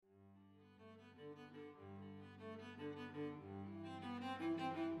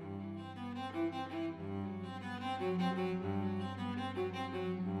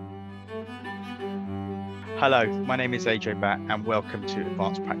Hello, my name is AJ Batt and welcome to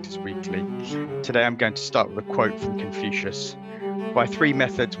Advanced Practice Weekly. Today I'm going to start with a quote from Confucius. By three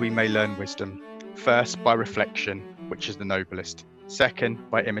methods we may learn wisdom. First, by reflection, which is the noblest. Second,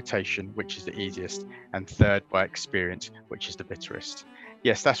 by imitation, which is the easiest. And third, by experience, which is the bitterest.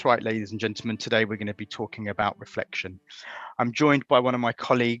 Yes, that's right, ladies and gentlemen. Today we're going to be talking about reflection. I'm joined by one of my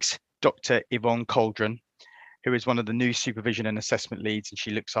colleagues, Dr. Yvonne Cauldron, who is one of the new supervision and assessment leads, and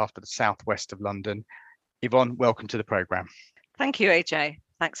she looks after the southwest of London. Yvonne, welcome to the programme. Thank you, AJ.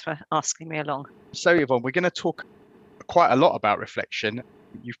 Thanks for asking me along. So, Yvonne, we're going to talk quite a lot about reflection.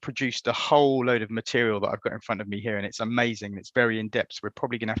 You've produced a whole load of material that I've got in front of me here, and it's amazing. It's very in-depth. So we're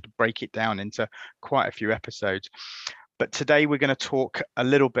probably going to have to break it down into quite a few episodes. But today we're going to talk a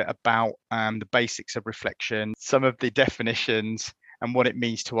little bit about the basics of reflection, some of the definitions, and what it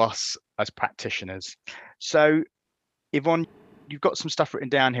means to us as practitioners. So, Yvonne, you've got some stuff written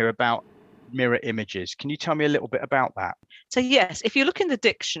down here about mirror images. Can you tell me a little bit about that? So yes, if you look in the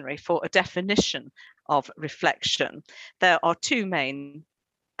dictionary for a definition of reflection, there are two main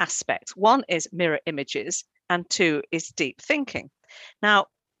aspects. One is mirror images and two is deep thinking. Now,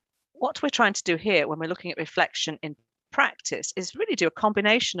 what we're trying to do here when we're looking at reflection in practice is really do a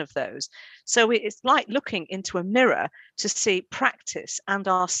combination of those. So it's like looking into a mirror to see practice and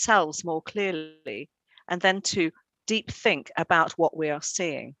ourselves more clearly, and then to deep think about what we are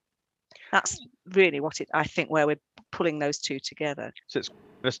seeing. That's really I think where we're pulling those two together. So it's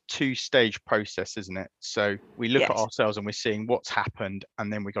a two-stage process, isn't it? So we look at ourselves and we're seeing what's happened,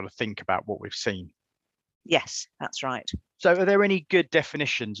 and then we've got to think about what we've seen. Yes, that's right. So are there any good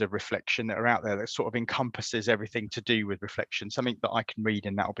definitions of reflection that are out there that sort of encompasses everything to do with reflection? Something that I can read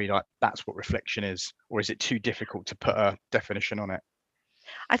and that'll be like, that's what reflection is? Or is it too difficult to put a definition on it?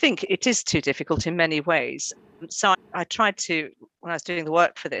 I think it is too difficult in many ways. So I tried to, when I was doing the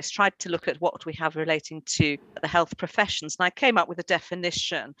work for this, tried to look at what we have relating to the health professions. And I came up with a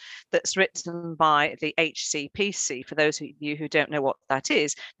definition that's written by the HCPC. For those of you who don't know what that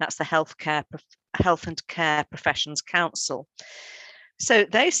is, that's the Health and Care Professions Council. So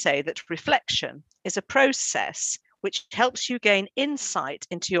they say that reflection is a process which helps you gain insight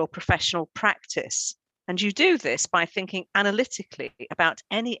into your professional practice. And you do this by thinking analytically about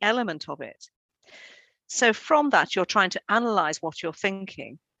any element of it. So from that, you're trying to analyze what you're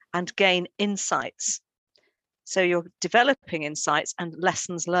thinking and gain insights. So you're developing insights and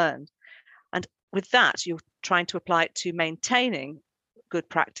lessons learned. And with that, you're trying to apply it to maintaining good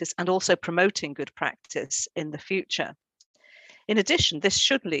practice and also promoting good practice in the future. In addition, this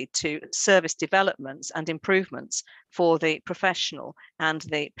should lead to service developments and improvements for the professional and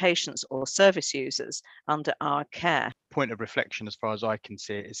the patients or service users under our care. Point of reflection, as far as I can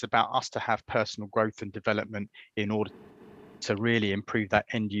see it, is about us to have personal growth and development in order to really improve that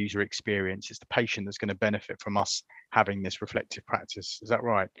end user experience. It's the patient that's going to benefit from us having this reflective practice. Is that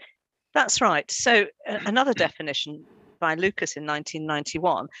right? That's right. So another definition by Lucas in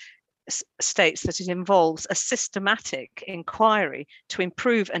 1991 states that it involves a systematic inquiry to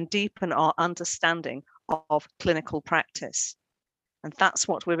improve and deepen our understanding of clinical practice. And that's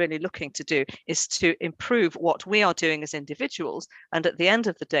what we're really looking to do, is to improve what we are doing as individuals. And at the end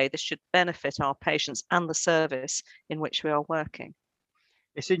of the day, this should benefit our patients and the service in which we are working.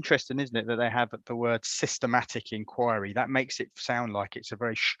 It's interesting, isn't it, that they have the word systematic inquiry. That makes it sound like it's a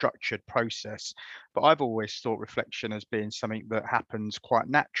very structured process. But I've always thought reflection as being something that happens quite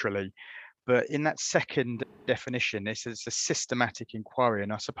naturally. But in that second definition, this is a systematic inquiry.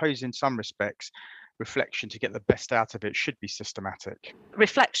 And I suppose in some respects, reflection, to get the best out of it, should be systematic.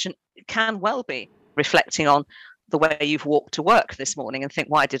 Reflection can well be reflecting on the way you've walked to work this morning and think,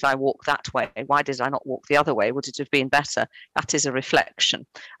 why did I walk that way? Why did I not walk the other way? Would it have been better? That is a reflection,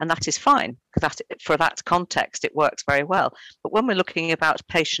 and that is fine. For that context, it works very well. But when we're looking about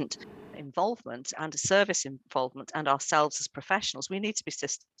patient involvement and service involvement and ourselves as professionals, we need to be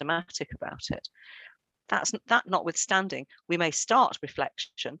systematic about it. That notwithstanding, we may start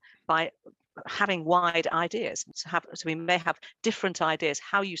reflection by having wide ideas. So we may have different ideas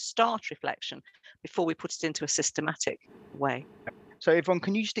how you start reflection before we put it into a systematic way. So Yvonne,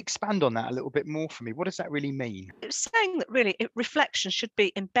 can you just expand on that a little bit more for me? What does that really mean? It's saying that really reflection should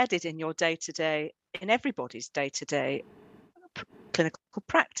be embedded in your day-to-day, in everybody's day-to-day clinical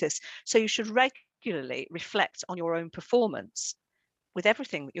practice. So you should regularly reflect on your own performance with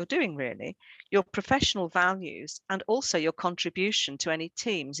everything that you're doing, really, your professional values, and also your contribution to any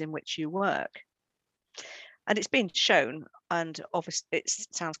teams in which you work. And it's been shown, and obviously it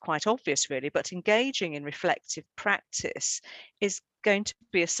sounds quite obvious really, but engaging in reflective practice is going to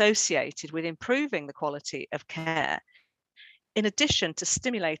be associated with improving the quality of care, in addition to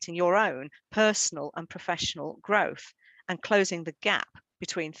stimulating your own personal and professional growth and closing the gap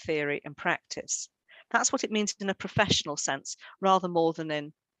between theory and practice. That's what it means in a professional sense, rather more than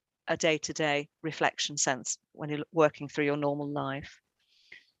in a day-to-day reflection sense when you're working through your normal life.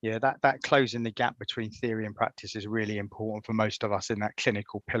 Yeah, that closing the gap between theory and practice is really important for most of us in that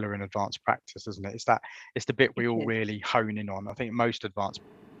clinical pillar in advanced practice, isn't it? It's the bit we all really hone in on. I think most advanced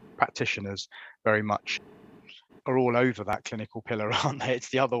practitioners very much are all over that clinical pillar, aren't they?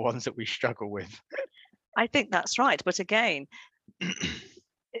 It's the other ones that we struggle with. I think that's right. But again,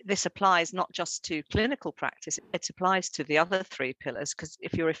 this applies not just to clinical practice, it applies to the other three pillars, because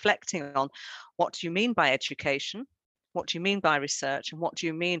if you're reflecting on what do you mean by education, what do you mean by research, and what do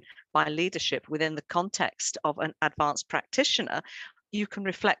you mean by leadership within the context of an advanced practitioner, you can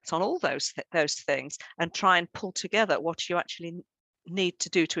reflect on all those things and try and pull together what you actually need to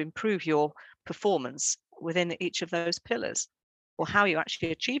do to improve your performance within each of those pillars, or how you're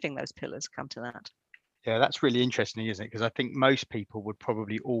actually achieving those pillars. Come to that. Yeah, that's really interesting, isn't it? Because I think most people would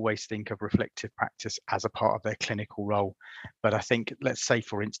probably always think of reflective practice as a part of their clinical role. But I think, let's say,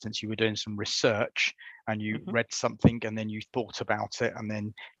 for instance, you were doing some research and you read something and then you thought about it and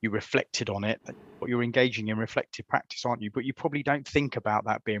then you reflected on it. But you're engaging in reflective practice, aren't you? But you probably don't think about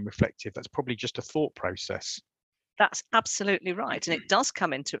that being reflective. That's probably just a thought process. That's absolutely right. And it does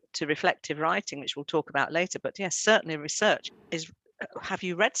come into reflective writing, which we'll talk about later. But yes, certainly research is, have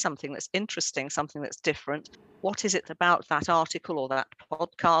you read something that's interesting, something that's different? What is it about that article or that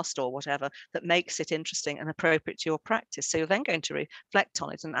podcast or whatever that makes it interesting and appropriate to your practice? So you're then going to reflect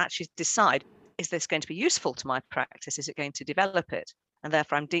on it and actually decide, is this going to be useful to my practice? Is it going to develop it? And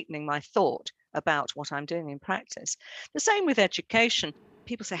therefore, I'm deepening my thought about what I'm doing in practice. The same with education.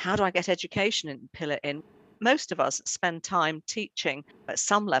 People say, how do I get education in pillar in? Most of us spend time teaching at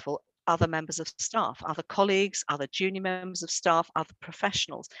some level other members of staff, other colleagues, other junior members of staff, other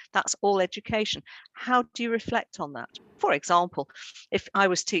professionals. That's all education. How do you reflect on that? For example, if I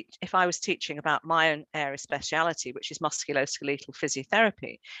was teaching about my own area of speciality, which is musculoskeletal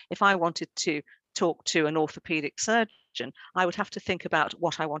physiotherapy, if I wanted to talk to an orthopedic surgeon, I would have to think about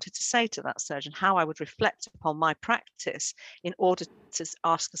what I wanted to say to that surgeon, how I would reflect upon my practice in order to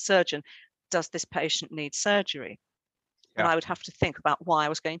ask the surgeon, does this patient need surgery? And I would have to think about why I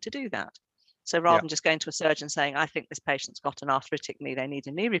was going to do that. So rather than just going to a surgeon saying, I think this patient's got an arthritic knee, they need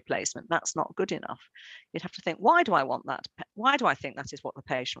a knee replacement, that's not good enough. You'd have to think, why do I want that? Why do I think that is what the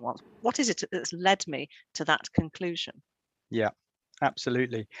patient wants? What is it that's led me to that conclusion? Yeah,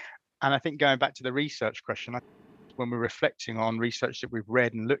 absolutely. And I think going back to the research question, when we're reflecting on research that we've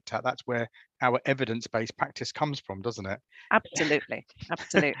read and looked at, that's where our evidence-based practice comes from, doesn't it? Absolutely.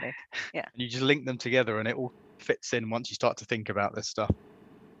 Absolutely. Yeah. And you just link them together and it all fits in once you start to think about this stuff.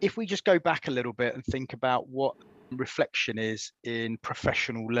 If we just go back a little bit and think about what reflection is in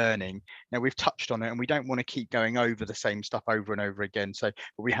professional learning. Now, we've touched on it and we don't want to keep going over the same stuff over and over again. So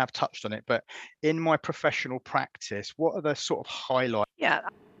but we have touched on it. But in my professional practice, what are the sort of highlights? Yeah,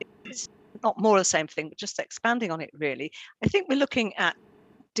 it's not more of the same thing, but just expanding on it, really. I think we're looking at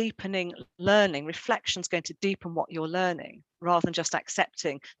deepening learning. Reflection's going to deepen what you're learning rather than just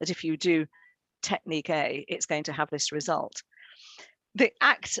accepting that if you do technique A, it's going to have this result. The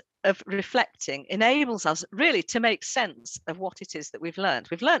act of reflecting enables us really to make sense of what it is that we've learned.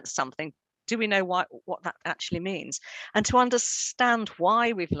 We've learned something. Do we know what that actually means? And to understand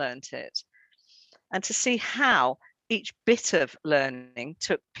why we've learned it and to see how each bit of learning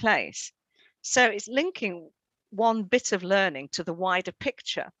took place. So it's linking one bit of learning to the wider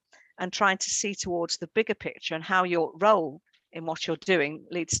picture and trying to see towards the bigger picture and how your role in what you're doing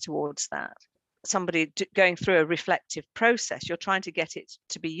leads towards that. Somebody going through a reflective process, you're trying to get it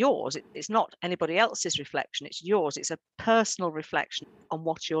to be yours. It's not anybody else's reflection, it's yours. It's a personal reflection on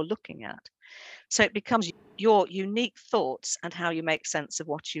what you're looking at. So it becomes your unique thoughts and how you make sense of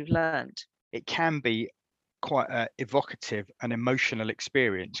what you've learned. It can be quite an evocative and emotional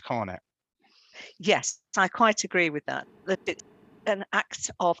experience, can't it? Yes, I quite agree with that. That it's an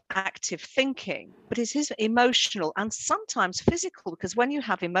act of active thinking, but it is emotional and sometimes physical, because when you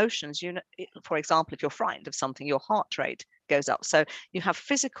have emotions, you know, for example, if you're frightened of something, your heart rate goes up. So you have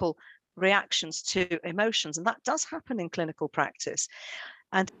physical reactions to emotions, and that does happen in clinical practice.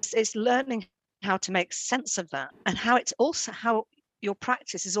 And it's learning how to make sense of that and how it's also how your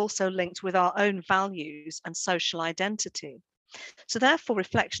practice is also linked with our own values and social identity. So therefore,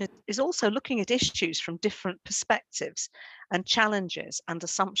 reflection is also looking at issues from different perspectives and challenges and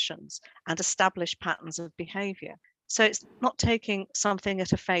assumptions and established patterns of behaviour. So it's not taking something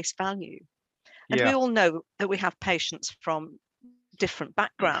at a face value. And we all know that we have patients from different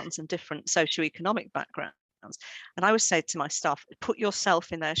backgrounds and different socioeconomic backgrounds. And I would say to my staff, put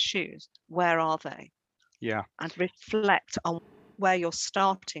yourself in their shoes. Where are they? Yeah. And reflect on where you're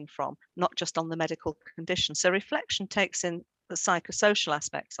starting from, not just on the medical condition. So reflection takes in the psychosocial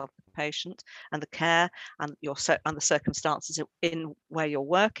aspects of the patient and the care and and the circumstances in where you're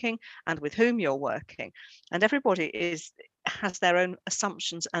working and with whom you're working. And everybody has their own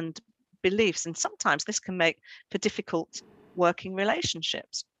assumptions and beliefs, and sometimes this can make for difficult working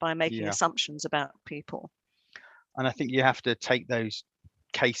relationships by making assumptions about people. And I think you have to take those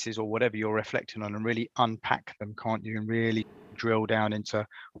cases or whatever you're reflecting on and really unpack them, can't you? And really drill down into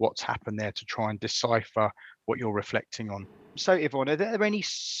what's happened there to try and decipher what you're reflecting on. So Yvonne, are there any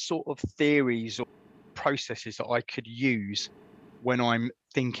sort of theories or processes that I could use when I'm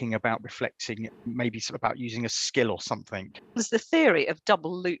thinking about reflecting, maybe about using a skill or something? There's the theory of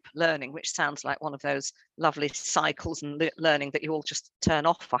double loop learning, which sounds like one of those lovely cycles and learning that you all just turn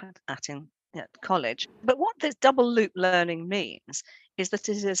off at in college. But what this double loop learning means is that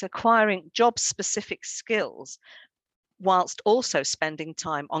it is acquiring job-specific skills whilst also spending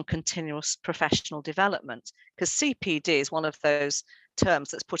time on continuous professional development. Because CPD is one of those terms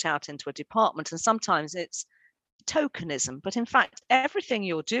that's put out into a department, and sometimes it's tokenism, but in fact, everything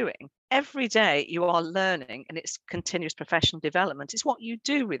you're doing every day, you are learning, and it's continuous professional development. It's what you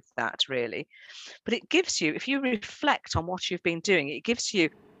do with that, really. But it gives you, if you reflect on what you've been doing, it gives you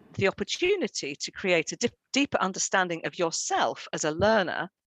the opportunity to create a deeper understanding of yourself as a learner,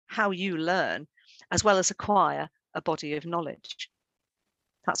 how you learn, as well as acquire a body of knowledge.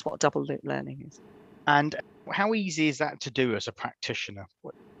 That's what double loop learning is. And how easy is that to do as a practitioner?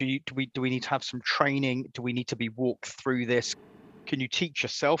 Do we need to have some training? Do we need to be walked through this? Can you teach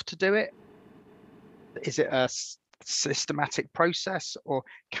yourself to do it? Is it a systematic process, or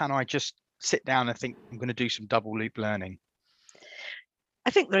can I just sit down and think I'm going to do some double loop learning? I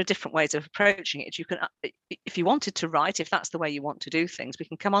think there are different ways of approaching it. You can, if you wanted to write, if that's the way you want to do things, we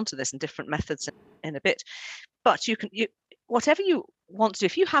can come onto this in different methods in a bit. But whatever you want to do,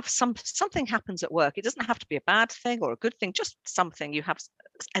 if you have something happens at work, it doesn't have to be a bad thing or a good thing, just something, you have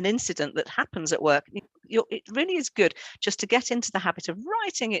an incident that happens at work. It really is good just to get into the habit of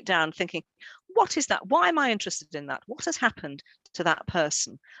writing it down, thinking, what is that? Why am I interested in that? What has happened to that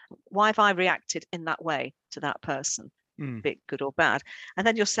person? Why have I reacted in that way to that person? Bit good or bad. And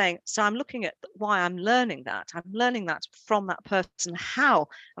then you're saying, so I'm looking at why I'm learning that. I'm learning that from that person. How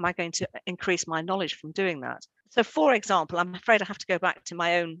am I going to increase my knowledge from doing that? So, for example, I'm afraid I have to go back to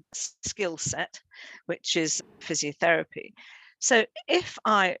my own skill set, which is physiotherapy. So if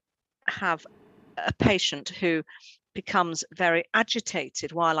I have a patient who becomes very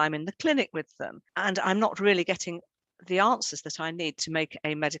agitated while I'm in the clinic with them, and I'm not really getting the answers that I need to make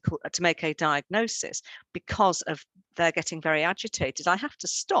a diagnosis because of they're getting very agitated, I have to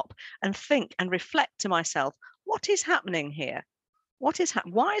stop and think and reflect to myself, what is happening here?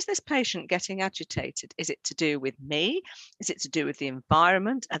 Why is this patient getting agitated? Is it to do with me? Is it to do with the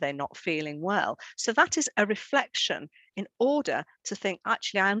environment? Are they not feeling well? So that is a reflection in order to think,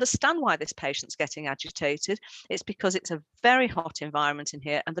 actually, I understand why this patient's getting agitated. It's because it's a very hot environment in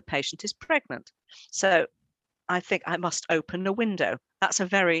here and the patient is pregnant. So I think I must open a window. That's a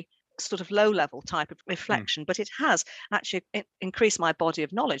very sort of low level type of reflection, but it has actually increased my body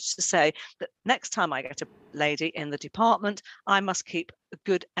of knowledge to say that next time I get a lady in the department, I must keep a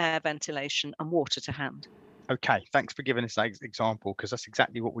good air ventilation and water to hand. Okay, thanks for giving us that example, because that's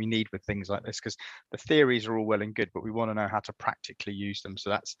exactly what we need with things like this, because the theories are all well and good, but we want to know how to practically use them. So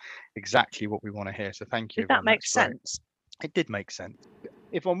that's exactly what we want to hear. So thank you. Did that make sense? It did make sense.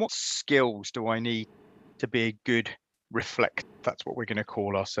 Yvonne, what skills do I need to be a good reflector? That's what we're going to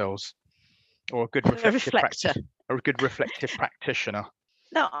call ourselves, or a good reflector, or a good reflective practitioner.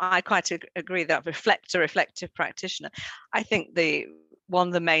 No, I quite agree that reflective practitioner. I think one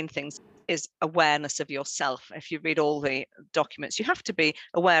of the main things is awareness of yourself. If you read all the documents, you have to be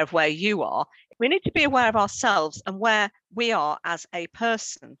aware of where you are. We need to be aware of ourselves and where we are as a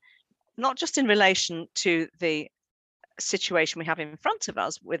person, not just in relation to the situation we have in front of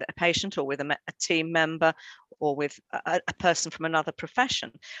us with a patient or with a team member or with a person from another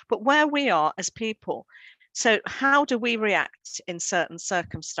profession, but where we are as people. So how do we react in certain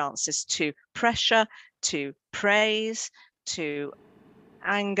circumstances to pressure, to praise, to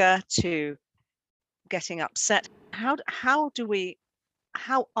anger, to getting upset? How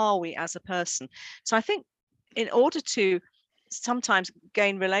are we as a person? So I think in order to sometimes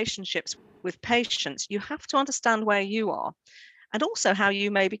gain relationships with patients, you have to understand where you are and also how you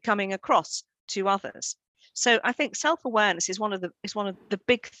may be coming across to others. So I think self-awareness is one of the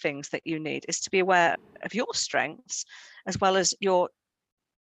big things that you need, is to be aware of your strengths as well as your,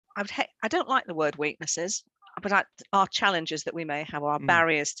 I don't like the word weaknesses, but our challenges that we may have, our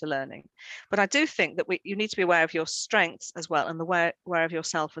barriers to learning. But I do think that you need to be aware of your strengths as well, and aware of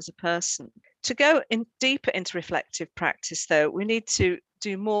yourself as a person. To go in deeper into reflective practice, though, we need to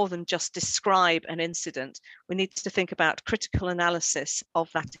do more than just describe an incident. We need to think about critical analysis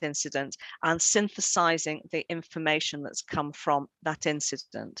of that incident and synthesizing the information that's come from that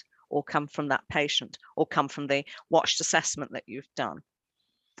incident, or come from that patient, or come from the watched assessment that you've done.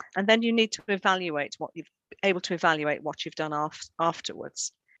 And then you need to evaluate what you've done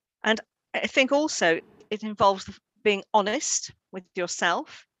afterwards. And I think also it involves being honest with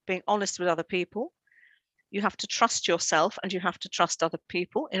yourself, being honest with other people. You have to trust yourself and you have to trust other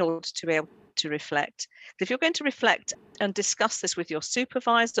people in order to be able to reflect. If you're going to reflect and discuss this with your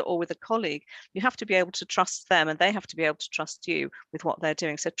supervisor or with a colleague, you have to be able to trust them, and they have to be able to trust you with what they're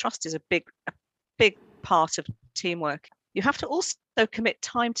doing. So trust is a big part of teamwork. You have to also commit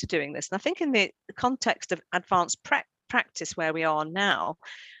time to doing this. And I think in the context of advanced practice where we are now,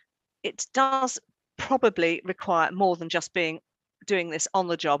 it does probably require more than just doing this on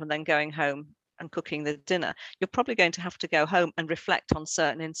the job and then going home and cooking the dinner. You're probably going to have to go home and reflect on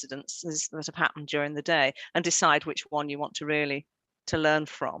certain incidences that have happened during the day and decide which one you want to learn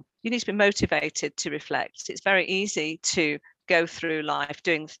from. You need to be motivated to reflect. It's very easy to go through life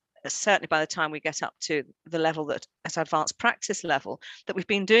doing, certainly by the time we get up to the level that at advanced practice level, that we've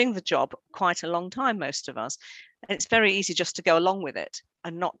been doing the job quite a long time, most of us. And it's very easy just to go along with it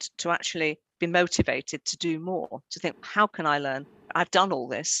and not to actually be motivated to do more, to think, how can I learn? I've done all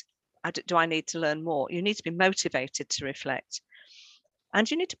this. Do I need to learn more? You need to be motivated to reflect. And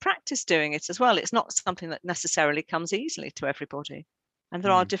you need to practice doing it as well. It's not something that necessarily comes easily to everybody. And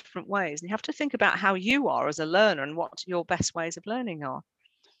there are different ways. And you have to think about how you are as a learner and what your best ways of learning are.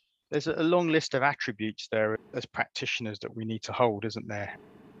 There's a long list of attributes there as practitioners that we need to hold, isn't there?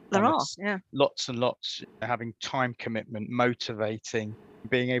 There are, yeah. Lots and lots. Having time commitment, motivating,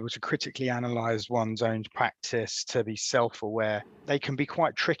 being able to critically analyze one's own practice, to be self-aware. They can be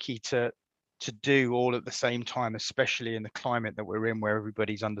quite tricky to do all at the same time, especially in the climate that we're in, where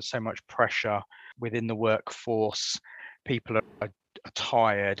everybody's under so much pressure within the workforce. People are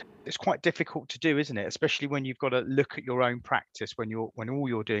tired. It's quite difficult to do, isn't it? Especially when you've got to look at your own practice, when all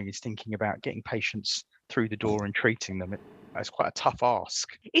you're doing is thinking about getting patients through the door and treating them. It's quite a tough ask.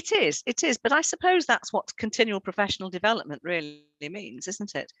 It is. But I suppose that's what continual professional development really means,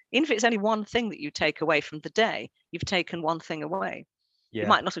 isn't it? Even if it's only one thing that you take away from the day, you've taken one thing away. Yeah. You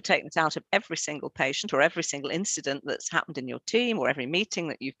might not have taken it out of every single patient or every single incident that's happened in your team or every meeting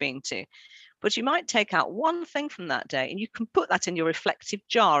that you've been to, but you might take out one thing from that day, and you can put that in your reflective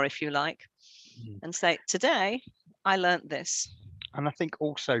jar, if you like, and say, today I learnt this. And I think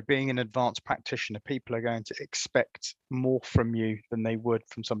also, being an advanced practitioner, people are going to expect more from you than they would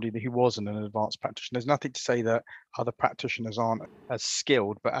from somebody who wasn't an advanced practitioner. There's nothing to say that other practitioners aren't as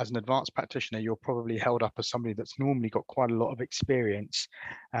skilled, but as an advanced practitioner, you're probably held up as somebody that's normally got quite a lot of experience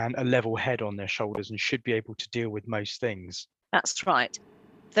and a level head on their shoulders and should be able to deal with most things. That's right.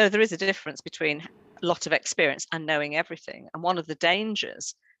 Though there is a difference between a lot of experience and knowing everything. And one of the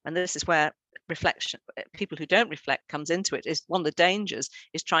dangers, and this is where reflection, people who don't reflect comes into it, is one of the dangers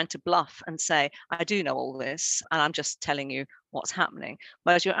is trying to bluff and say, I do know all this and I'm just telling you what's happening.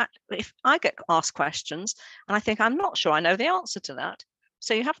 Whereas if I get asked questions and I think I'm not sure I know the answer to that.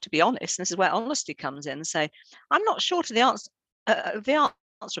 So you have to be honest. And this is where honesty comes in and say, I'm not sure to the answer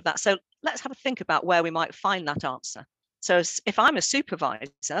of that. So let's have a think about where we might find that answer. So if I'm a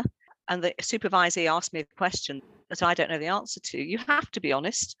supervisor and the supervisee asks me a question that I don't know the answer to, you have to be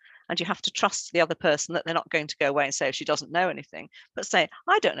honest and you have to trust the other person that they're not going to go away and say, she doesn't know anything, but say,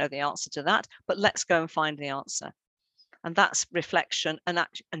 I don't know the answer to that, but let's go and find the answer. And that's reflection and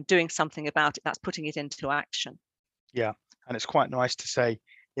doing something about it. That's putting it into action. Yeah. And it's quite nice to say,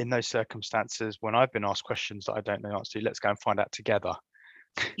 in those circumstances, when I've been asked questions that I don't know the answer to, let's go and find out together.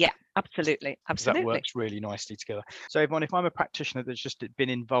 Yeah, absolutely. That works really nicely together. So Yvonne, if I'm a practitioner that's just been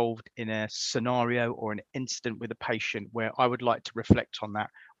involved in a scenario or an incident with a patient where I would like to reflect on that,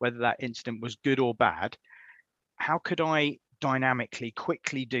 whether that incident was good or bad, how could I dynamically,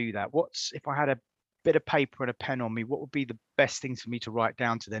 quickly do that? If I had a bit of paper and a pen on me, what would be the best things for me to write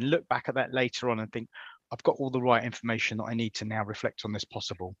down to then look back at that later on and think, I've got all the right information that I need to now reflect on this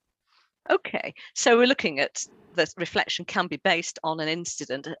possible? Okay, so we're looking at the reflection can be based on an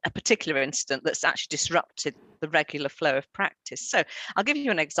incident, a particular incident that's actually disrupted the regular flow of practice. So I'll give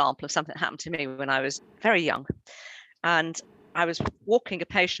you an example of something that happened to me when I was very young. And I was walking a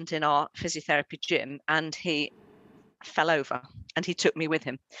patient in our physiotherapy gym, and he fell over, and he took me with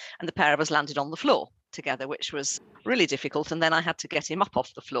him, and the pair of us landed on the floor together, which was really difficult. And then I had to get him up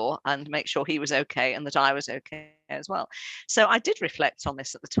off the floor and make sure he was okay and that I was okay as well. So I did reflect on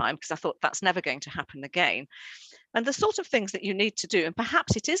this at the time, because I thought that's never going to happen again. And the sort of things that you need to do, and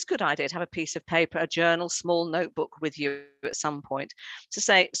perhaps it is a good idea to have a piece of paper, a journal, small notebook with you at some point to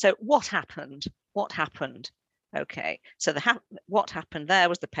say, so what happened? What happened? Okay, so what happened there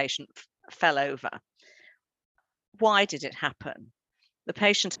was the patient fell over. Why did it happen? The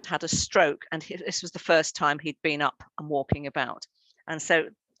patient had a stroke, and this was the first time he'd been up and walking about. And so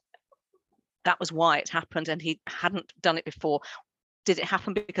that was why it happened, and he hadn't done it before. Did it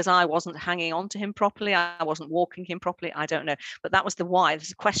happen because I wasn't hanging on to him properly? I wasn't walking him properly? I don't know. But that was the why.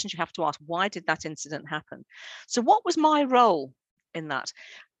 There's questions you have to ask. Why did that incident happen? So what was my role in that?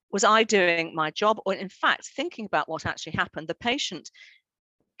 Was I doing my job? Or in fact, thinking about what actually happened, the patient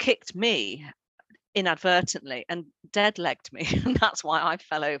kicked me inadvertently and dead-legged me. And that's why I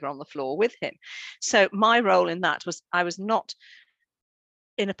fell over on the floor with him. So my role in that was I was not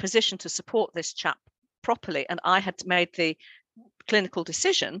in a position to support this chap properly. And I had made the clinical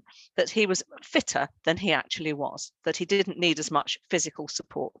decision that he was fitter than he actually was, that he didn't need as much physical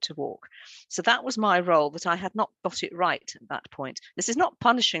support to walk. So that was my role, that I had not got it right at that point. This is not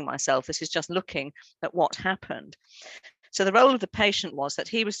punishing myself. This is just looking at what happened. So the role of the patient was that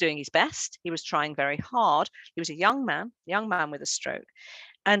he was doing his best. He was trying very hard. He was a young man with a stroke.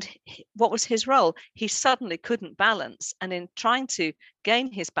 And what was his role? He suddenly couldn't balance. And in trying to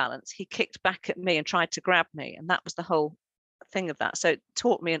gain his balance, he kicked back at me and tried to grab me. And that was the whole thing of that. So it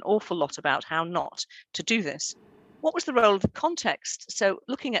taught me an awful lot about how not to do this. What was the role of the context? So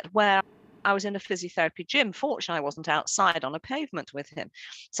looking at where I was in a physiotherapy gym, fortunately, I wasn't outside on a pavement with him.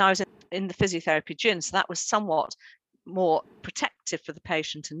 So I was in the physiotherapy gym. So that was somewhat more protective for the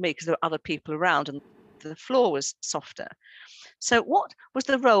patient and me, because there were other people around and the floor was softer. So what was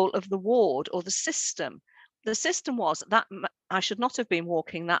the role of the ward or the system? The system was that I should not have been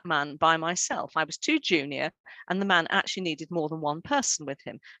walking that man by myself. I was too junior, and the man actually needed more than one person with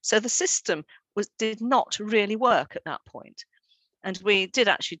him. So the system did not really work at that point. And we did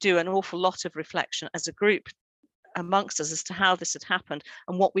actually do an awful lot of reflection as a group amongst us as to how this had happened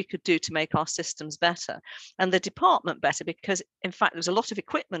and what we could do to make our systems better and the department better, because in fact there was a lot of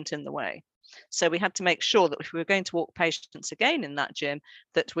equipment in the way. So we had to make sure that if we were going to walk patients again in that gym,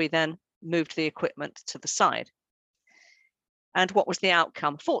 that we then moved the equipment to the side. And what was the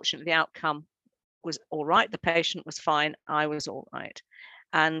outcome? Fortunately, the outcome was all right. The patient was fine. I was all right.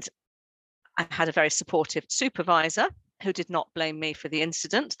 And I had a very supportive supervisor who did not blame me for the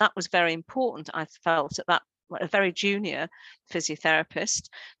incident. That was very important. I felt at that, a very junior physiotherapist,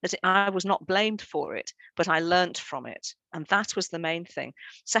 that I was not blamed for it, but I learnt from it. And that was the main thing.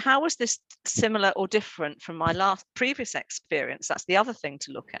 So how was this similar or different from my previous experience? That's the other thing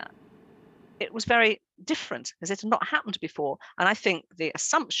to look at. It was very different because it had not happened before. And I think the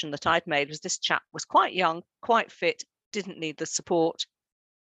assumption that I'd made was this chap was quite young, quite fit, didn't need the support.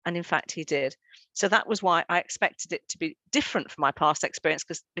 And in fact, he did. So that was why I expected it to be different from my past experience,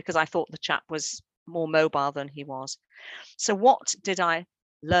 because I thought the chap was more mobile than he was. So what did I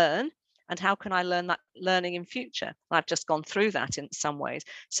learn, and how can I learn that learning in future? I've just gone through that in some ways.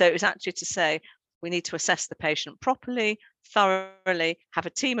 So it was actually to say we need to assess the patient properly, thoroughly, have a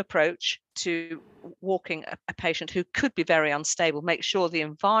team approach to walking a patient who could be very unstable, make sure the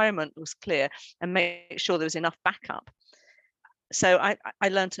environment was clear and make sure there was enough backup. So I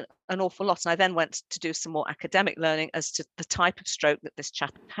learned an awful lot, and I then went to do some more academic learning as to the type of stroke that this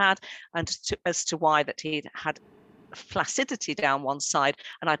chap had, and as to why that he'd had flaccidity down one side,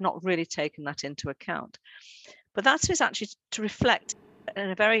 and I'd not really taken that into account. But that is actually to reflect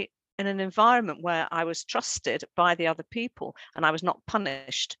in an environment where I was trusted by the other people, and I was not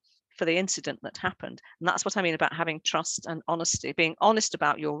punished for the incident that happened. And that's what I mean about having trust and honesty, being honest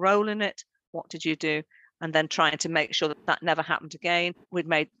about your role in it. What did you do? And then trying to make sure that that never happened again. We'd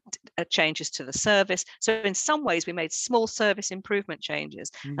made changes to the service. So in some ways, we made small service improvement changes.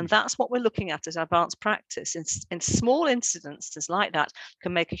 And that's what we're looking at as advanced practice. In small incidences like that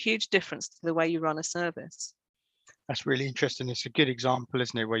can make a huge difference to the way you run a service. That's really interesting. It's a good example,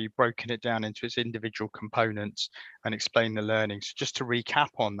 isn't it, where you've broken it down into its individual components and explained the learning. So just to recap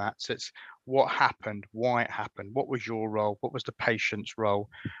on that, so it's what happened, why it happened, what was your role, what was the patient's role,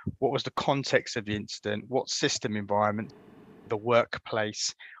 what was the context of the incident, what system environment, the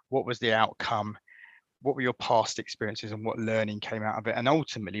workplace, what was the outcome, what were your past experiences and what learning came out of it, and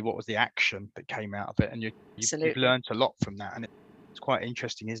ultimately what was the action that came out of it. And you've learned a lot from that. And it's quite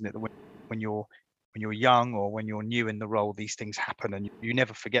interesting, isn't it, that when you're when you're young or when you're new in the role, these things happen and you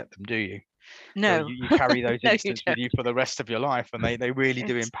never forget them, do you? So No. you carry those No, you incidents with don't. you for the rest of your life, and they really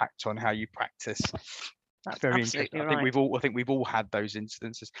do Yes, impact on how you practice. that's Very absolutely interesting. I think we've all had those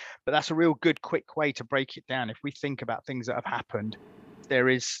incidences, but that's a real good quick way to break it down. If we think about things that have happened, there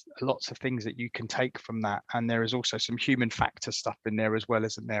is lots of things that you can take from that, and there is also some human factor stuff in there as well,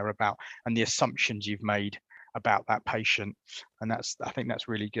 isn't there, about and the assumptions you've made about that patient, and I think that's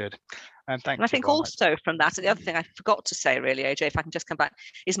really good. And thanks. And I think Yvonne. also from that, the other thing I forgot to say really, AJ, if I can just come back,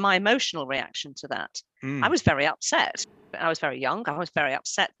 is my emotional reaction to that. I was very upset. I was very young. I was very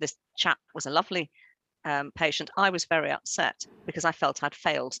upset. This chap was a lovely patient. I was very upset because I felt I'd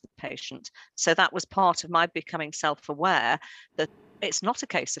failed the patient. So that was part of my becoming self-aware that it's not a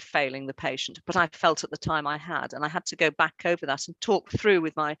case of failing the patient, but I felt at the time I had, and I had to go back over that and talk through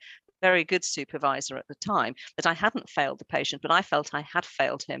with my very good supervisor at the time that I hadn't failed the patient, but I felt I had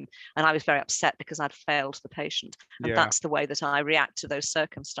failed him, and I was very upset because I'd failed the patient. And that's the way that I react to those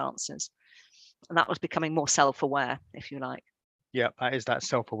circumstances. And that was becoming more self-aware, if you like. Yeah, that is that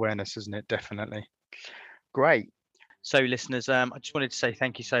self-awareness, isn't it? Definitely. Great. So listeners, I just wanted to say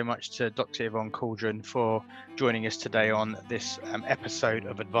thank you so much to Dr. Yvonne Cauldron for joining us today on this episode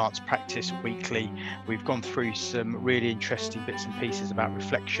of Advanced Practice Weekly. We've gone through some really interesting bits and pieces about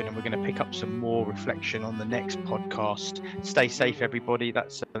reflection, and we're going to pick up some more reflection on the next podcast. Stay safe, everybody.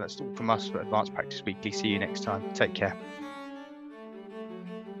 That's all from us for Advanced Practice Weekly. See you next time. Take care.